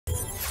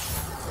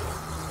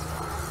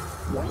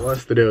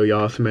What's the deal,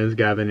 y'all? It's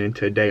Gavin, and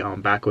today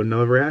I'm back with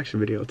another reaction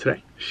video.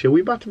 Today,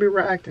 we about to be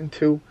reacting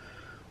to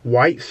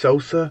White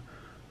Sosa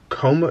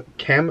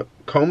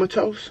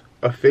Comatose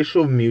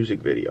official music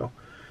video.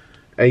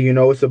 And you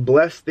know, it's a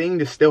blessed thing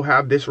to still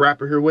have this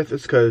rapper here with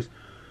us, because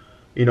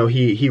you know,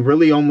 he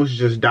really almost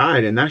just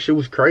died, and that shit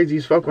was crazy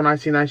as fuck. When I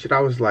seen that shit,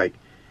 I was like,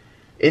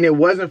 and it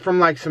wasn't from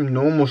like some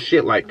normal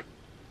shit, like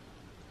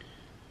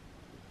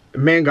the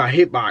man got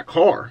hit by a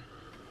car.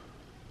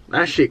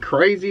 That shit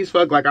crazy as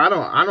fuck. Like I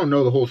don't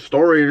know the whole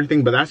story or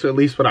anything, but that's at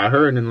least what I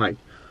heard. And like,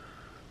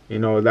 you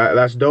know,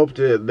 that's dope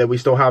that we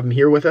still have him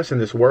here with us in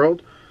this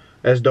world.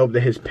 That's dope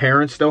that his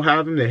parents still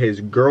have him, that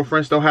his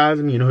girlfriend still has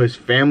him, you know, his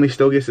family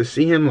still gets to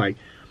see him, like,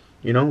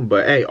 you know.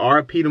 But hey,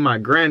 RIP to my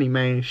granny,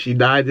 man. She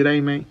died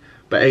today, man.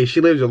 But hey, she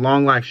lives a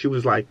long life. She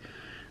was like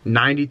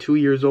 92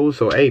 years old.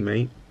 So hey,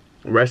 man,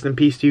 rest in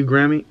peace to you,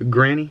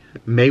 granny.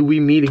 May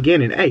we meet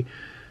again. And hey,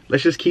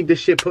 let's just keep this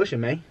shit pushing,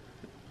 man.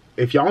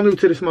 If y'all new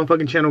to this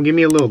motherfucking channel, give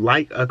me a little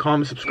like, a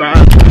comment, subscribe,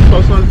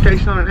 post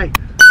notification on it. Hey,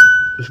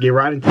 let's get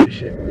right into this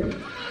shit.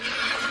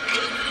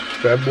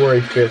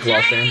 February 5th,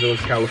 Los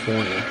Angeles,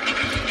 California.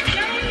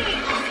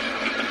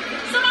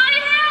 Somebody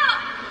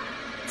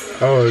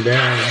help! Oh,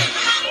 damn.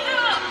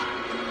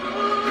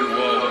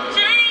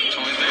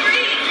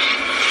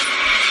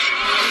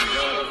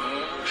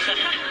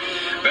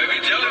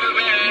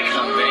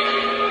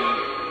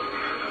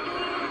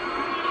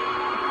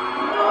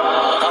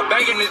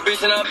 This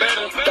bitch and I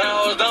better. Thought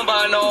I was done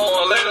by no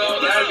one later.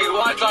 Now to be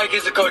watched like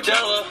it's a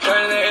Coachella.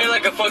 Turning the air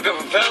like a fucking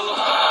propeller.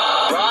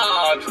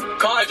 Robbed,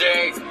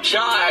 carjacked,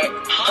 shot.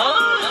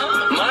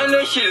 Huh? Mind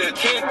that shit a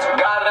 10.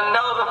 Gotta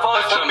know the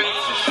folks to me.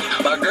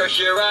 My girl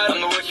shit right.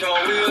 I'm the witch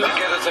on wheels.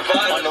 Together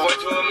survive. On the way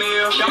to a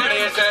meal. Shot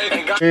and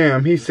save.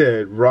 Damn, he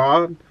said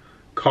robbed,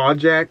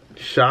 carjacked,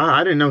 shot.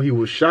 I didn't know he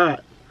was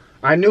shot.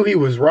 I knew he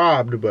was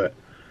robbed, but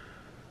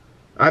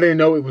I didn't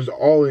know it was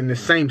all in the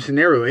same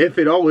scenario. If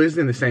it all is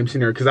in the same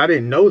scenario, because I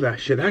didn't know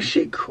that shit. That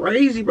shit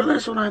crazy, bro.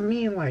 That's what I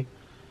mean. Like,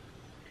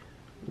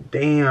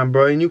 damn,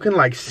 bro. And you can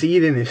like see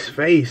it in his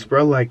face,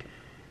 bro. Like,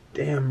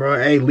 damn, bro.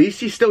 Hey, at least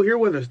he's still here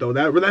with us, though.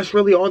 That's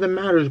really all that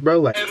matters, bro.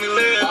 Like, I've been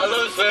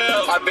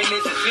in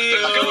the sea.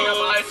 I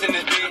got ice in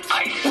this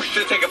beach. We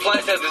still taking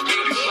flights at this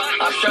beach.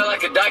 I'm strapped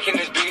like a dyke in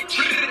this beach.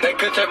 They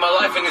could take my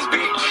life in this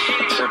beach.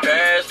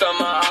 Surpassed on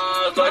my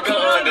odds like an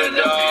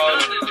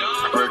underdog.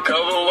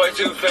 Recover way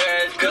too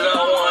fast, cause I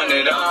want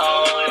it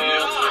all.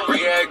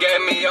 Rehab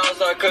gave me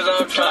outside, cause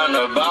I'm trying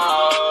to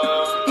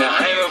ball. Now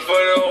aiming for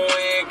the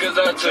win, cause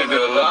I took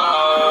a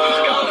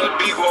loss. Scholar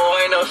people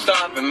ain't no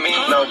stopping me.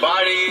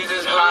 Nobody is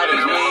as hot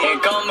as me.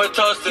 And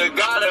Comatose to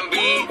God and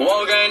beat.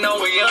 One game, no,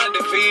 we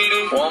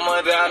undefeated. 1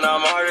 month down,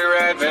 I'm already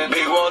rapping.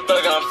 Big wall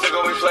thug, I'm still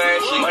gonna be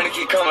flashy. Money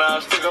keep coming,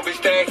 I'm still gonna be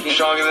stacking.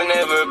 Stronger than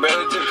ever,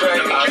 barely too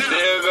crazy. I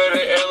still go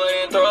to LA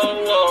and throw a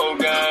wall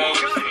game.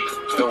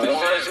 The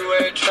ones who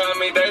had tried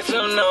me, they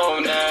some no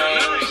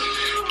names.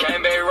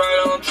 Came back right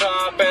on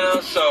top and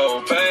I'm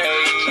so paid.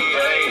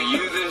 Hey,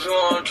 you just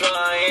want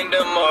trying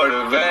to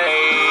motivate.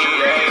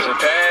 Hey,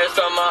 surpassed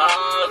on my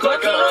odds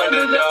like an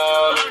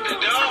underdog.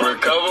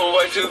 Recover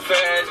way too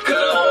fast cause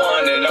I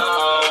want it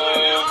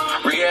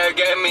all. Rehab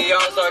gave me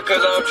outside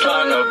cause I'm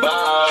trying to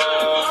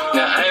ball.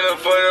 Now aiming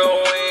for the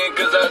win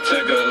cause I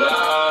took a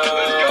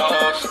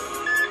loss.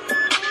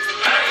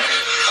 Hey,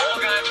 all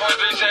got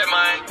 23 set,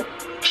 man.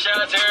 Shout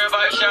out to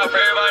everybody, shout out for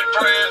everybody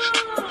prayers.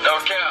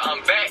 Don't care,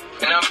 I'm back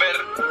and I'm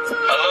better.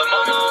 I love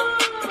my mom,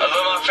 I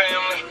love my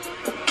family.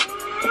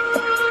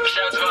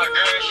 Shout out to my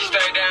girl, she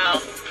stayed down.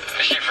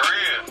 This shit for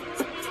real.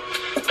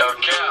 No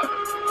cap.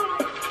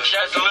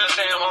 Shout out to Lil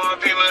Sam,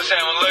 RIP Lil Sam,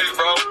 I love you,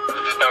 bro.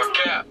 No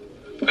cap.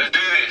 Let's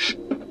do this.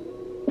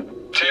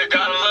 Tell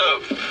God I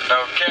love. No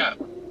cap.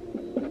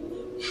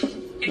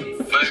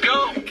 Let's go.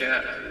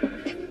 Cap.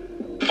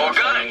 For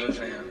God.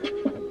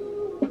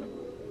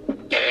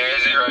 Yeah,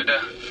 is it right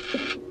there?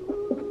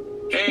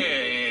 Yeah.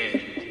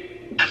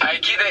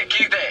 Alright,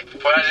 keep that.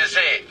 What I just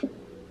said.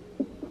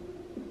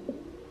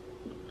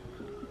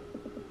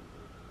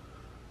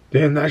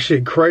 damn, that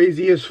shit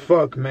crazy as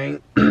fuck,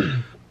 man.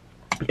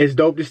 It's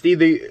dope to see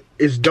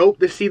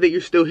that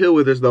you're still here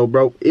with us, though,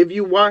 bro. If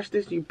you watch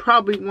this, you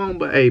probably won't,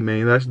 but hey,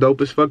 man, that's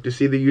dope as fuck to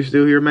see that you're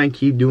still here, man.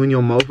 Keep doing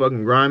your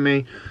motherfucking grind,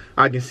 man.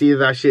 I can see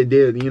that shit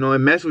did, you know, it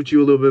messed with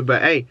you a little bit,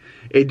 but hey,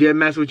 it did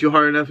mess with you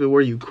hard enough to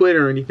where you quit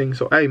or anything.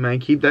 So hey, man,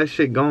 keep that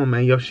shit going,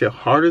 man. Your shit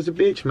hard as a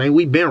bitch, man.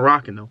 We been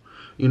rocking, though.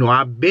 You know,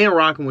 I've been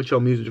rocking with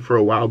your music for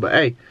a while, but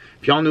hey,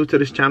 if y'all new to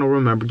this channel,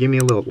 remember, give me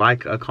a little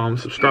like, a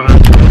comment, subscribe,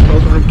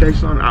 post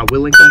notification on it. I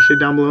will link that shit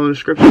down below in the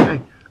description.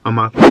 Hey, I'm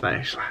out the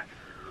flashlight.